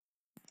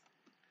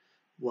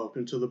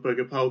Welcome to the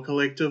Bigger Pal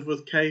Collective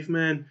with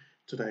Caveman.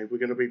 Today we're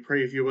going to be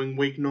previewing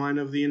Week 9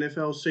 of the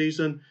NFL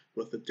season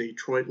with the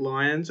Detroit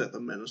Lions at the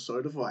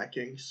Minnesota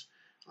Vikings.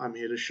 I'm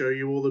here to show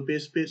you all the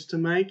best bets to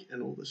make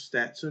and all the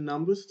stats and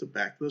numbers to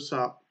back this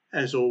up.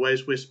 As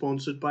always, we're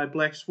sponsored by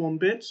Black Swan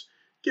Bets.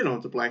 Get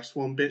on to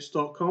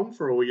blackswanbets.com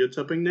for all your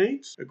tipping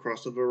needs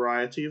across a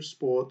variety of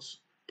sports.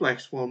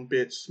 Black Swan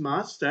Bets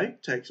Smart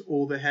Stake takes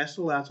all the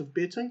hassle out of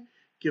betting,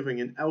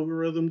 giving an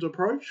algorithmed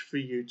approach for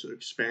you to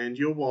expand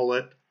your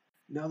wallet.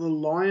 Now the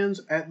Lions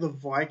at the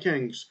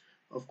Vikings.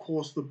 Of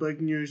course, the big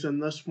news in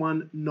this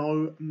one,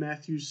 no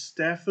Matthew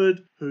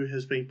Stafford, who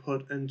has been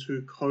put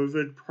into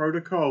COVID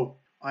protocol.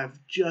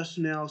 I've just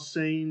now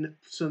seen,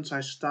 since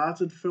I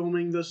started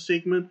filming this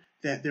segment,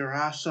 that there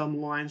are some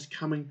lines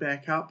coming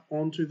back up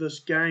onto this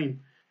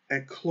game.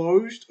 At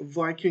closed,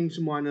 Vikings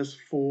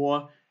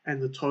 -4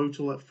 and the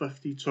total at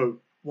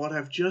 52. What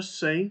I've just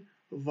seen,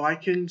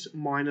 Vikings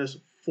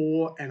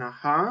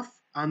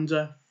 -4.5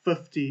 under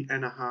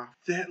 50.5.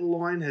 That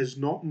line has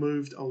not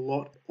moved a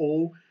lot at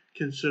all,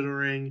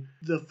 considering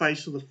the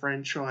face of the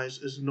franchise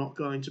is not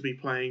going to be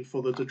playing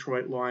for the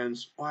Detroit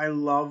Lions. I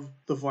love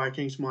the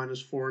Vikings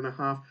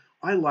 -4.5.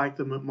 I like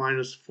them at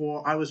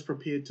 -4. I was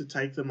prepared to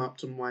take them up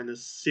to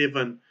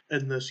 -7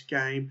 in this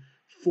game.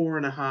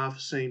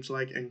 4.5 seems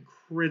like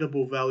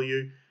incredible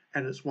value,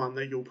 and it's one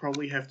that you'll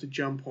probably have to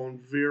jump on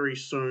very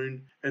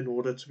soon in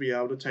order to be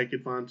able to take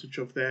advantage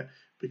of that,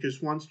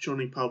 because once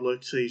Johnny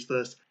Public sees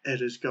this,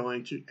 it is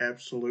going to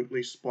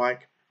absolutely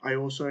spike. I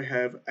also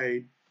have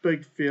a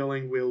big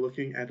feeling we're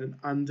looking at an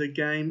under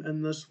game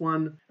in this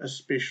one,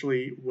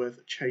 especially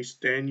with Chase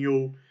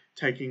Daniel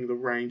taking the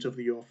reins of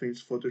the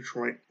offense for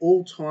Detroit.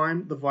 All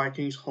time, the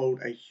Vikings hold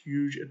a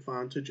huge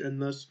advantage in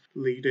this,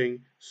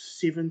 leading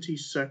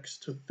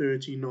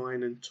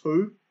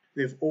 76-39-2.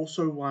 They've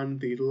also won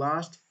the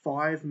last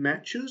 5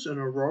 matches in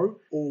a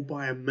row, all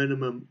by a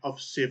minimum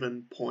of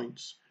 7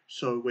 points.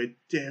 So we're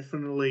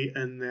definitely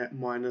in that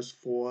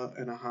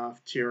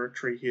 -4.5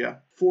 territory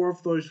here. 4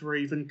 of those were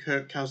even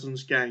Kirk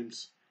Cousins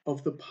games.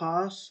 Of the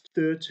past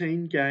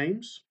 13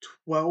 games,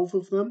 12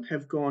 of them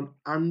have gone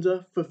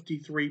under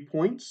 53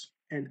 points,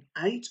 and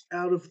 8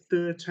 out of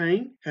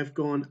 13 have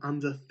gone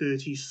under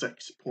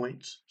 36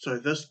 points. So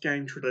this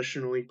game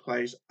traditionally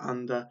plays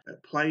under.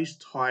 It plays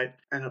tight,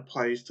 and it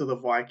plays to the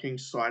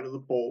Vikings side of the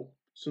ball.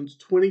 Since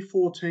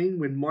 2014,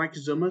 when Mike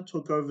Zimmer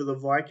took over the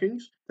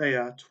Vikings, they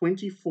are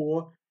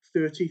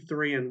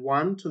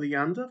 24-33-1 to the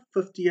under,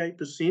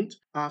 58%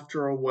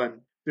 after a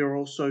win. They're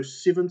also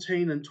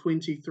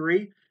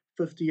 17-23,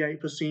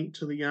 58%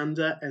 to the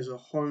under as a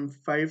home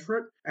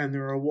favourite, and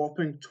they're a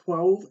whopping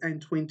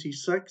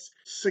 12-26,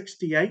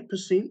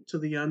 68% to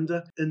the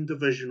under in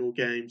divisional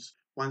games.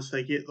 Once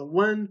they get the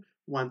win,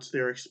 once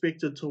they're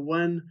expected to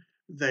win,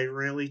 they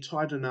really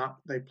tighten up,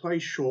 they play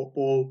short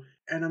ball,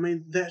 and I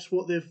mean, that's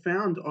what they've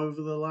found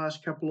over the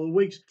last couple of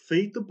weeks.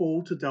 Feed the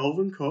ball to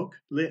Dalvin Cook,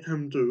 let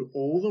him do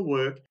all the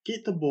work,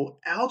 get the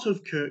ball out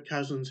of Kirk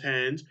Cousins'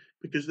 hands,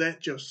 because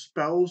that just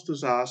spells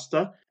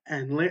disaster,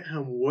 and let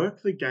him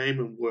work the game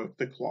and work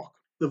the clock.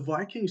 The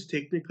Vikings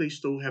technically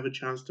still have a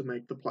chance to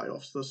make the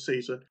playoffs this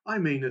season. I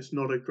mean, it's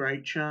not a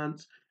great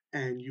chance,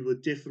 and you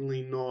would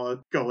definitely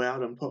not go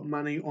out and put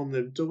money on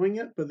them doing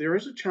it, but there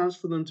is a chance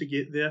for them to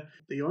get there.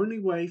 The only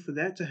way for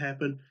that to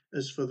happen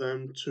is for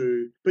them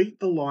to beat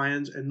the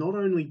Lions, and not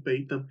only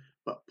beat them,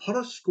 but put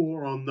a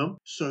score on them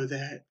so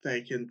that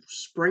they can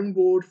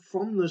springboard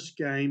from this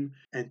game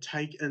and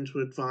take into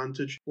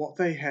advantage what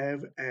they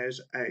have as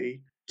a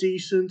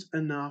decent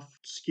enough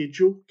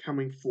schedule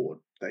coming forward.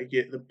 They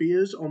get the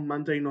Bears on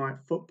Monday Night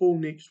Football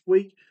next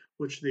week,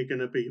 which they're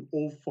going to be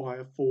all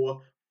fire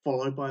for,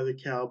 followed by the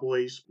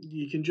Cowboys.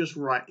 You can just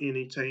write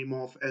any team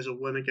off as a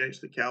win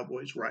against the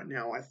Cowboys right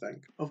now, I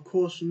think. Of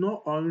course,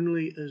 not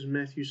only is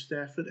Matthew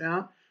Stafford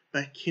out,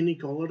 but Kenny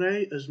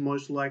Golladay is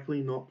most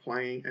likely not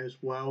playing as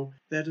well.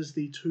 That is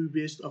the 2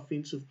 best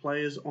offensive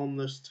players on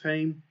this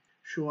team.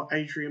 Sure,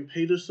 Adrian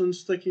Peterson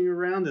sticking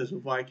around. As a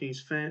Vikings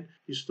fan,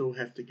 you still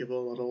have to give a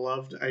lot of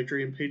love to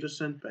Adrian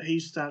Peterson, but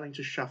he's starting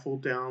to shuffle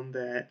down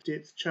that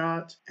depth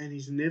chart, and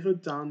he's never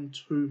done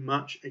too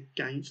much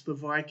against the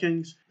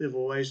Vikings. They've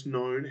always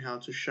known how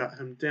to shut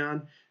him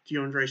down.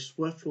 DeAndre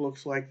Swift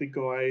looks like the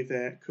guy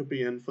that could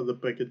be in for the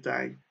bigger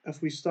day. If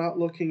we start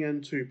looking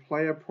into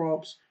player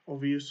props,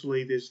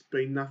 obviously there's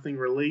been nothing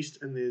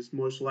released, and there's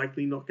most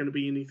likely not going to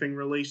be anything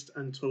released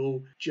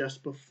until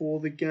just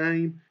before the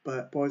game,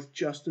 but both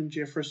Justin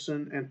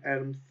Jefferson and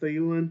Adam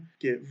Thielen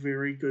get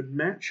very good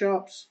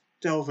matchups.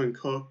 Dalvin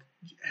Cook,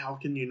 how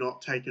can you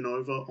not take an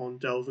over on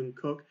Dalvin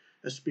Cook,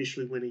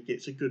 especially when he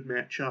gets a good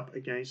matchup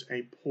against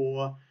a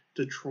poor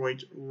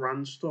Detroit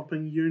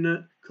run-stopping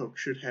unit? Cook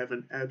should have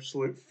an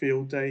absolute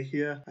field day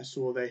here. I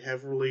saw they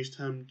have released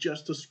him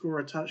just to score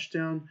a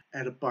touchdown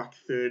at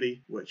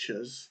 $1.30, which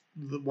is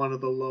one of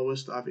the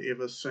lowest I've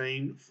ever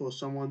seen for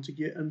someone to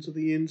get into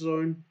the end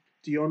zone.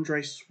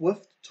 DeAndre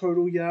Swift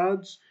total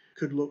yards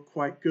could look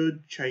quite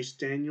good. Chase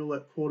Daniel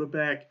at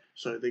quarterback,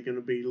 so they're going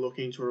to be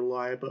looking to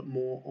rely a bit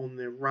more on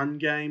their run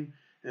game.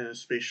 and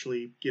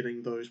especially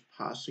getting those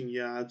passing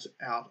yards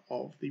out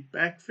of the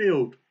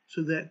backfield.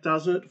 So that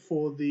does it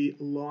for the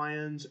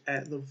Lions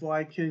at the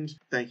Vikings.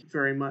 Thank you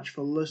very much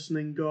for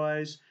listening,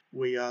 guys.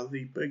 We are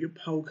the Big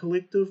Appeal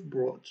Collective,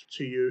 brought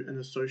to you in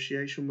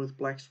association with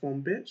Black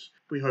Swan Bets.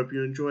 We hope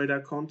you enjoyed our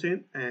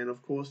content, and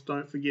of course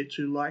don't forget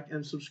to like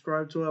and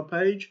subscribe to our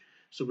page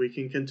so we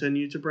can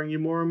continue to bring you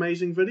more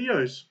amazing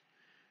videos.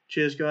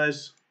 Cheers,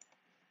 guys.